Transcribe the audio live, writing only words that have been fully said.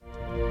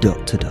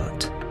Dot to Dot,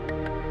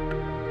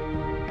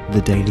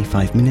 the daily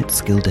 5-minute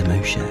skill demo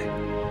show.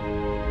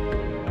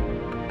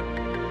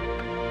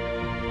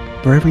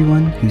 For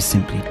everyone who's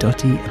simply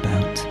dotty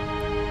about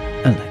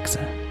Alexa.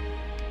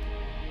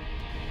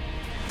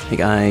 Hey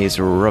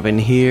guys, Robin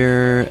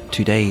here.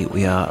 Today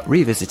we are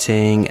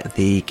revisiting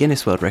the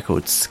Guinness World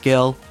Records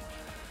skill,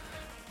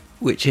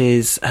 which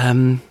is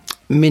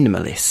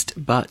minimalist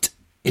but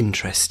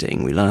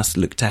interesting. We last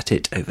looked at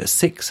it over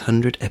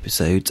 600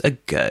 episodes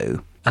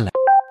ago.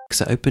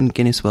 Alexa, open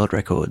Guinness World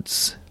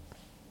Records.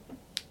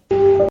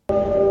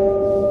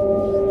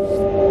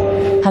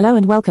 Hello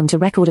and welcome to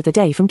Record of the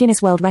Day from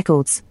Guinness World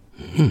Records.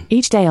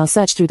 Each day I'll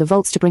search through the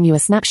vaults to bring you a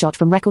snapshot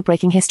from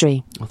record-breaking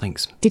history. Well,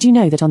 thanks. Did you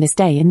know that on this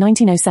day in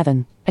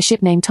 1907, a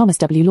ship named Thomas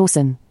W.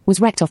 Lawson was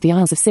wrecked off the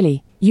Isles of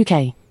Scilly,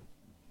 UK?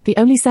 The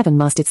only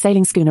 7-masted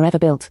sailing schooner ever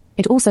built,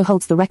 it also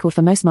holds the record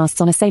for most masts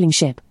on a sailing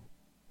ship.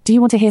 Do you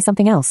want to hear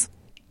something else?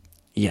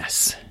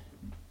 Yes.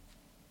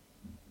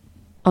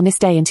 On this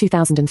day in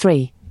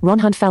 2003, Ron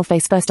Hunt fell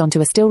face first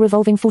onto a still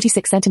revolving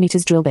 46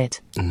 centimeters drill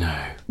bit. No.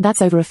 That's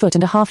over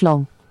 1.5 feet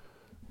long.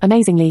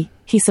 Amazingly,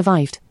 he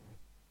survived.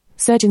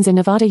 Surgeons in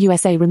Nevada,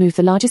 USA removed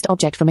the largest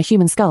object from a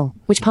human skull,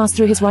 which passed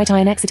through his right eye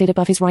and exited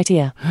above his right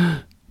ear.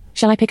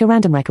 Shall I pick a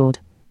random record?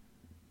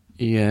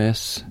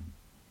 Yes.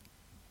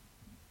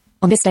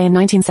 On this day in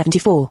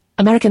 1974,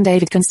 American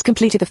David Kunst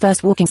completed the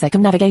first walking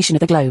circumnavigation of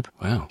the globe.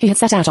 Wow. He had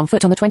set out on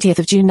foot on the 20th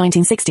of June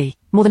 1960,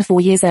 more than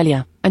 4 years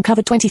earlier, and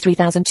covered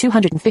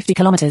 23,250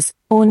 kilometers,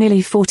 or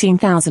nearly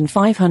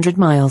 14,500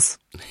 miles.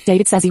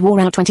 David says he wore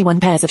out 21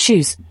 pairs of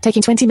shoes,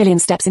 taking 20 million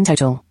steps in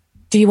total.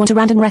 Do you want a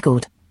random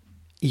record?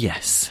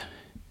 Yes.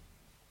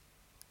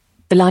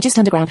 The largest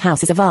underground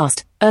house is a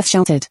vast,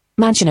 earth-sheltered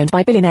mansion owned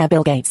by billionaire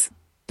Bill Gates.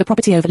 The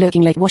property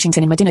overlooking Lake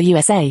Washington in Medina,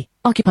 USA,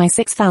 occupies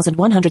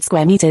 6,100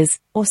 square meters,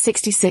 or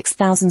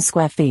 66,000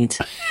 square feet.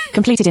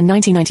 Completed in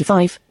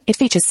 1995, it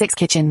features 6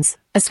 kitchens,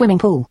 a swimming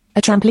pool,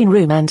 a trampoline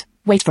room and,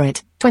 wait for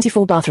it,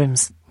 24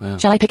 bathrooms. Wow.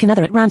 Shall I pick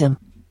another at random?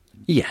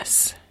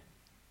 Yes.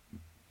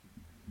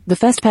 The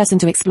first person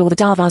to explore the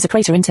Darvaza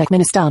crater in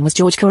Turkmenistan was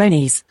George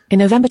Koronis, in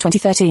November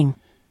 2013.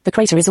 The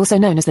crater is also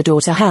known as the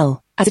door to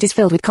hell, as it is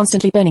filled with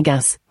constantly burning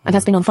gas, and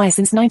has been on fire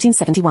since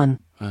 1971.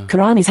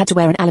 Koronis had to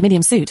wear an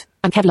aluminium suit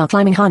and Kevlar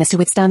climbing harness to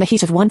withstand the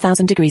heat of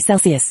 1,000 degrees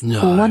Celsius,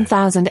 or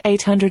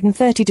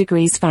 1,830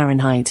 degrees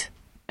Fahrenheit.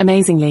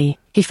 Amazingly,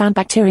 he found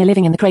bacteria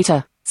living in the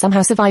crater,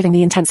 somehow surviving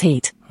the intense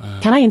heat.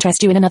 Can I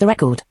interest you in another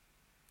record?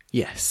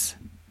 Yes.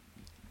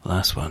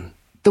 Last one.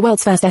 The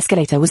world's first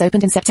escalator was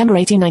opened in September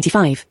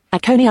 1895,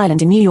 at Coney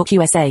Island in New York,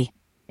 USA.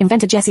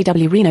 Inventor Jesse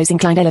W. Reno's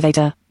inclined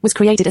elevator was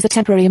created as a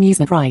temporary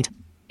amusement ride.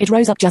 It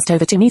rose up just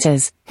over 2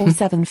 meters, or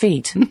 7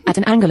 feet, at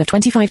an angle of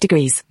 25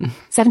 degrees.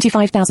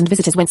 75,000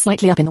 visitors went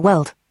slightly up in the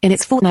world, in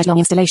its fortnight-long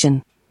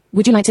installation.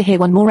 Would you like to hear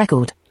one more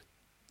record?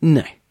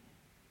 No.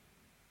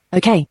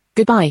 Okay,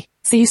 goodbye.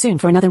 See you soon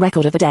for another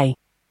record of the day.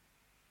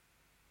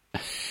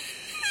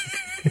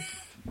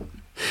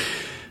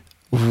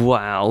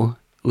 Wow.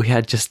 We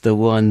had just the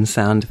one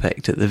sound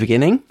effect at the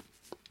beginning.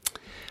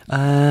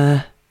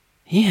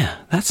 Yeah,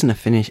 that's an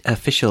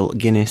official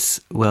Guinness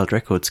World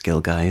Record skill,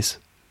 guys.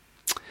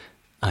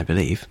 I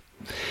believe.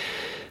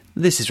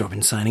 This is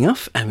Robin signing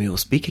off, and we will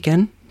speak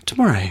again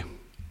tomorrow.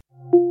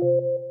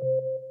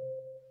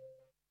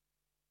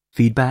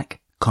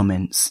 Feedback,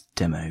 comments,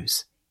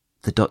 demos.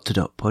 The Dot to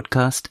Dot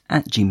podcast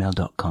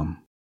 @gmail.com.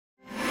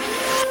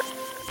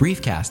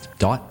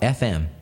 Briefcast.fm